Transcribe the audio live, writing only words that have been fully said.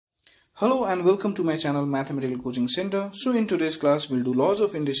Hello and welcome to my channel Mathematical Coaching Center. So in today's class we'll do laws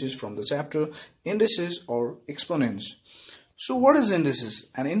of indices from the chapter Indices or Exponents. So what is indices?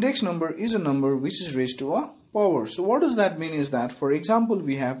 An index number is a number which is raised to a power. So what does that mean is that, for example,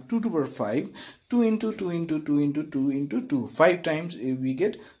 we have 2 to the power 5, 2 into 2 into 2 into 2 into 2. 5 times we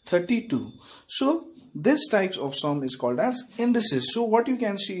get 32. So this types of sum is called as indices. So what you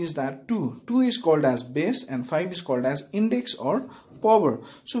can see is that 2 is called as base and 5 is called as index or power.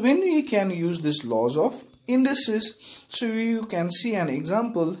 So when we can use this laws of indices, so you can see an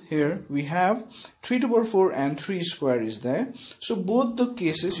example here. We have 3 to the power 4 and 3 square is there. So both the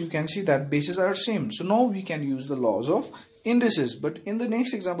cases you can see that bases are same. So now we can use the laws of indices. But in the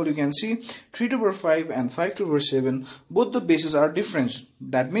next example you can see 3 to the power 5 and 5 to the power 7, both the bases are different.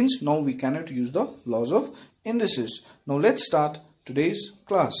 That means now we cannot use the laws of indices. Now let's start today's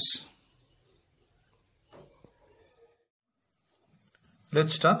class.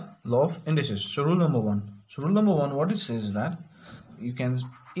 Let's start law of indices. So rule number 1. So rule number 1, what it says is that you can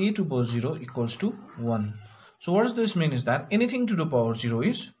a to the power 0 equals to 1. So what does this mean is that anything to the power 0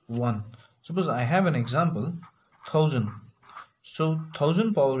 is 1. Suppose I have an example 1000. So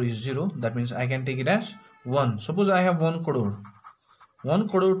 1000 power is 0. That means I can take it as 1. Suppose I have 1 crore. 1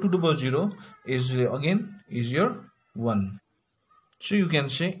 crore to the power 0 is again is your 1. So you can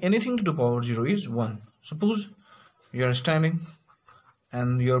say anything to the power 0 is 1. Suppose you are standing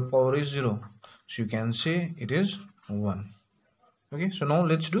and your power is 0, so you can say it is 1. Okay, so now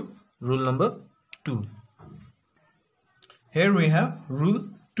let's do rule number 2. Here we have rule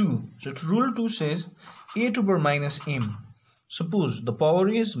 2. So rule 2 says a to the power minus m. Suppose the power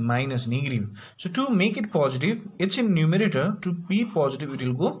is minus negative, so to make it positive, it's in numerator. To be positive, it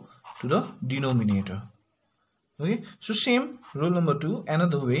will go to the denominator. Okay, so same rule number 2,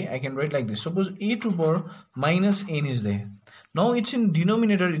 another way I can write like this. Suppose a to the power minus n is there. Now it's in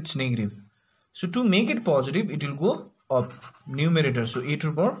denominator, it's negative. So to make it positive, it will go up numerator. So a to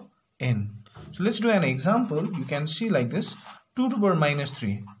the power n. So let's do an example. You can see like this 2 to the power minus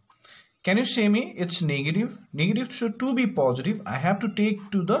 3. Can you say me it's negative? Negative, so to be positive, I have to take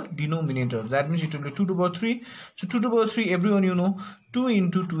to the denominator. That means it will be 2 to the power 3. So 2 to the power 3, everyone you know, 2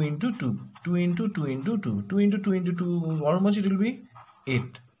 into 2 into 2. 2 into 2 into 2. 2 into 2 into 2, how much it will be?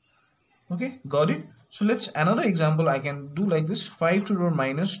 8. Okay, got it? So let's another example I can do like this 5 to the power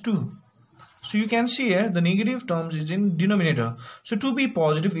minus 2. So you can see here the negative terms is in denominator. So to be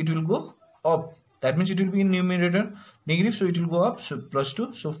positive, it will go up. That means it will be in numerator negative, so it will go up. So plus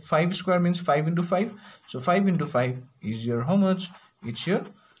 2. So 5 square means 5 into 5. So 5 into 5 is your how much? It's your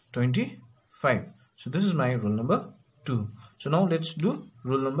 25. So this is my rule number 2. So now let's do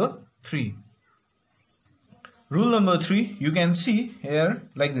rule number 3. Rule number 3, you can see here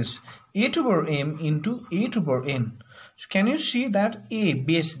like this a to the power m into a to the power n. So can you see that a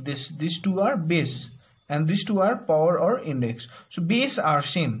base, these two are base and these two are power or index. So base are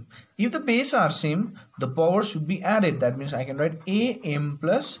same. If the base are same, the power should be added. That means I can write a m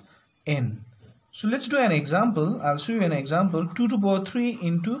plus n. So let's do an example. I'll show you an example. 2 to the power 3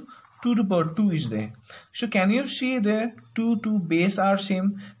 into 2 to the power 2 is there. So can you see there 2 base are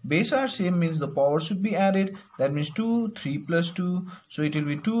same. Base are same means the power should be added. That means 2, 3 plus 2. So it will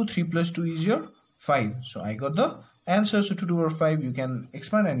be 2, 3 plus 2 is your 5. So I got the answer. So 2 to the power 5, you can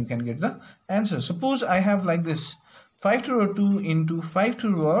expand and you can get the answer. Suppose I have like this 5 to the power 2 into 5 to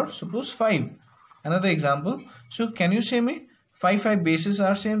the power, suppose 5. Another example. So can you say me 5 bases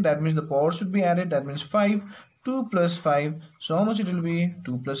are same. That means the power should be added. That means 5. 2 plus 5, so how much it will be?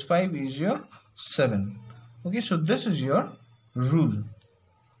 2 plus 5 is your 7. Okay, so this is your rule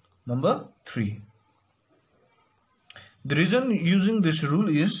number 3. The reason using this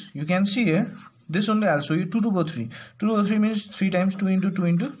rule is, you can see here, this only I'll show you 2 to the power 3. 2 to the power 3 means 3 times 2 into 2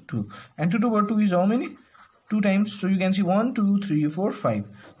 into 2. And 2 to the power 2 is how many? 2 times, so you can see 1, 2, 3, 4, 5.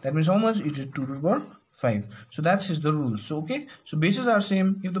 That means how much? It is 2 to the power 5. So that is the rule. So okay, so bases are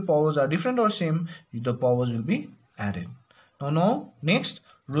same. If the powers are different or same, the powers will be added. Now next,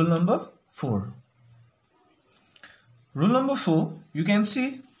 rule number 4. Rule number 4, you can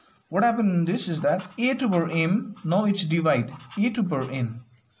see what happened in this is that a to the power m, now it's divide a to the power n.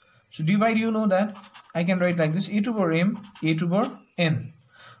 So divide, you know that I can write like this a to the power m, a to the power n.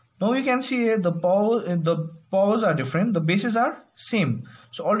 Now you can see here the powers are different, the bases are same.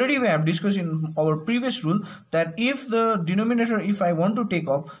 So already we have discussed in our previous rule that if the denominator, if I want to take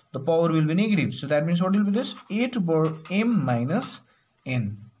up, the power will be negative. So that means what will be this? A to the power m minus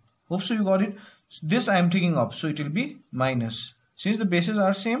n. Hope so you got it. So this I am taking up, so it will be minus. Since the bases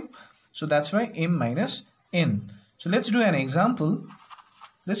are same, so that's why m minus n. So let's do an example.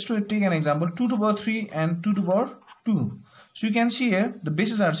 Let's take an example 2 to the power 3 and 2 to the power 2. So you can see here the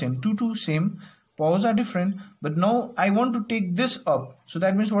bases are same, 2 same, powers are different, but now I want to take this up. So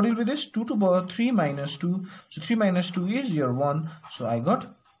that means what will be this? 2 to the power 3 minus 2. So 3 minus 2 is your 1. So I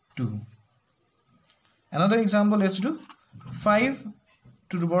got 2. Another example, let's do 5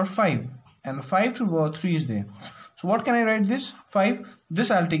 to the power 5 and 5 to the power 3 is there. So what can I write this? 5,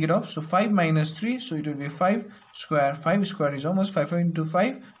 this I'll take it off. So 5 minus 3, so it will be 5 square. 5 square is almost 5 into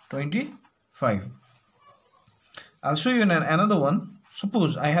 5, 25. I'll show you another one.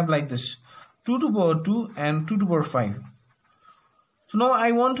 Suppose I have like this, 2 to the power 2 and 2 to the power 5. So now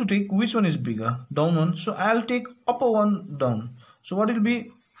I want to take which one is bigger, down one. So I'll take upper one down. So what will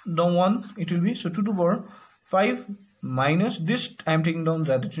be down one? It will be, so 2 to the power 5 minus this I am taking down,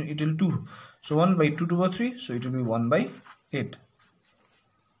 that it will 2. So 1 by 2 to the power 3, so it will be 1 by 8.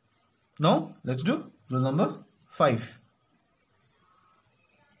 Now let's do rule number 5.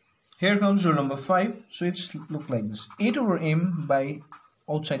 Here comes rule number 5. So it's look like this. 8 over m by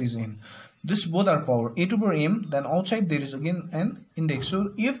outside is n. This both are power. 8 over m, then outside there is again an index.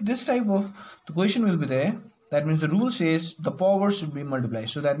 So if this type of the question will be there, that means the rule says the power should be multiplied.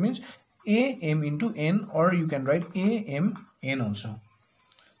 So that means am into n, or you can write am n also.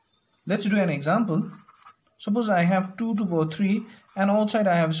 Let's do an example. Suppose I have 2 to the power 3 and outside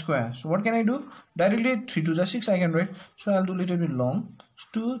I have square. So what can I do? Directly 3 to the 6 I can write. So I'll do a little bit long.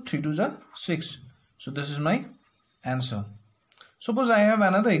 2, 3 to the 6. So this is my answer. Suppose I have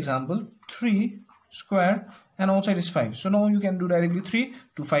another example, 3 square and outside is 5. So now you can do directly 3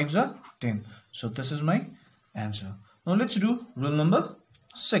 to 5 is 10. So this is my answer. Now let's do rule number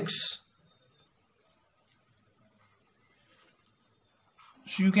 6.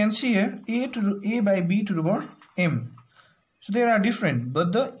 So you can see here a by b to the power m. So they are different,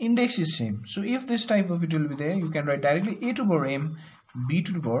 but the index is same. So if this type of it will be there, you can write directly a to the power m, b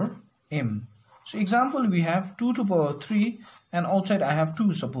to the power m. So example, we have 2 to the power 3 and outside I have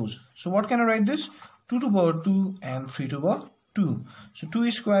 2, suppose. So what can I write this? 2 to the power 2 and 3 to the power 2. So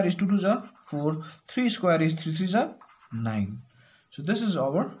 2 square is 2 to the 4, 3 square is 3 to the 9. So this is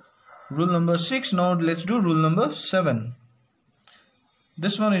our rule number 6. Now let's do rule number 7.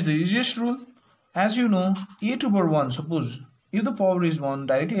 This one is the easiest rule. As you know, a to the power 1, suppose if the power is 1,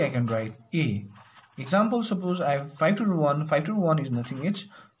 directly I can write a. Example, suppose I have 5 to the 1, 5 to the 1 is nothing, it's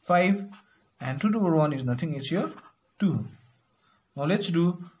 5, and 2 to the power 1 is nothing, it's your 2. Now let's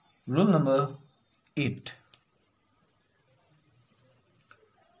do rule number 8.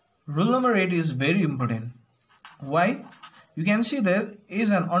 Rule number 8 is very important. Why? You can see there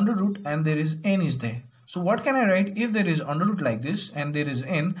is an under root and there is n is there. So what can I write? If there is under root like this and there is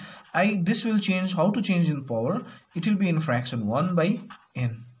n, this will change. How to change in power? It will be in fraction 1 by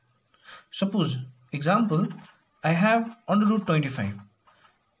n. Suppose, example, I have under root 25.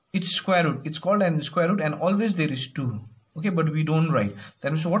 It's square root. It's called an square root and always there is 2. Okay, but we don't write.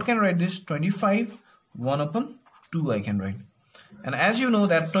 That means what can I write this? 25, 1 upon 2 I can write. And as you know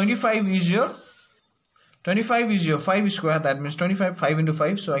that 25 is your 5 square. That means 25, 5 into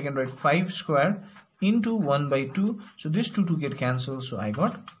 5. So I can write 5 square into 1 by 2. So this 2 get cancelled. So I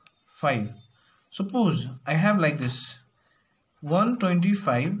got 5. Suppose I have like this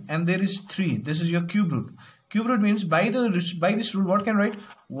 125 and there is 3. This is your cube root. Cube root means by this rule what can I write?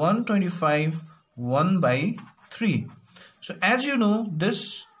 125 1 by 3. So as you know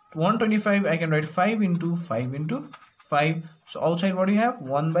this 125 I can write 5 into 5 into 5. So outside what do you have?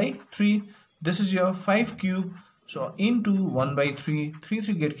 1 by 3. This is your 5 cube. So into 1 by 3, 3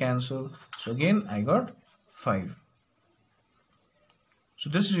 get cancelled. So again I got 5. So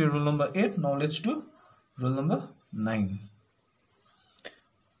this is your rule number 8. Now let's do rule number 9.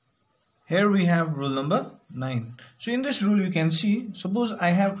 Here we have rule number 9. So in this rule you can see, suppose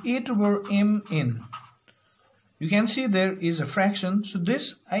I have a to the power m n. You can see there is a fraction. So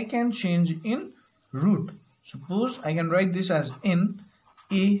this I can change in root. Suppose I can write this as n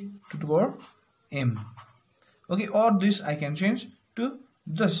a to the power m. Okay, or this I can change to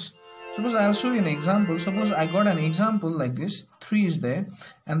this. Suppose I'll show you an example. Suppose I got an example like this. 3 is there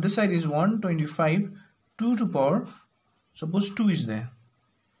and this side is 125 2 to the power. Suppose 2 is there.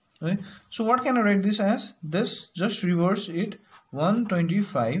 Okay. So what can I write this as? This, just reverse it,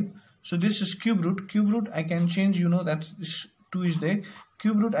 125. So this is cube root. Cube root I can change, you know that this 2 is there.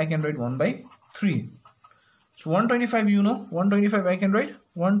 Cube root I can write 1 by 3. So 125, you know, 125 I can write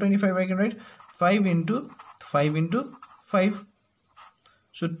 5 into 5.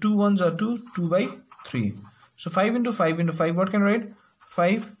 So 2 ones are 2, 2 by 3. So 5 into 5 into 5, what can I write?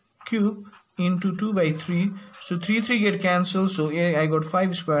 5 cube into 2 by 3. So 3 get cancelled. So I got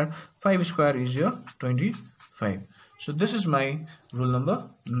 5 square. 5 square is your 25. So this is my rule number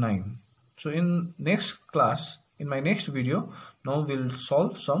 9. So in next class, in my next video. Now we'll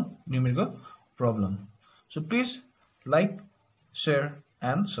solve some numerical problem. So please like, share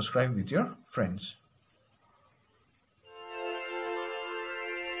and subscribe with your friends.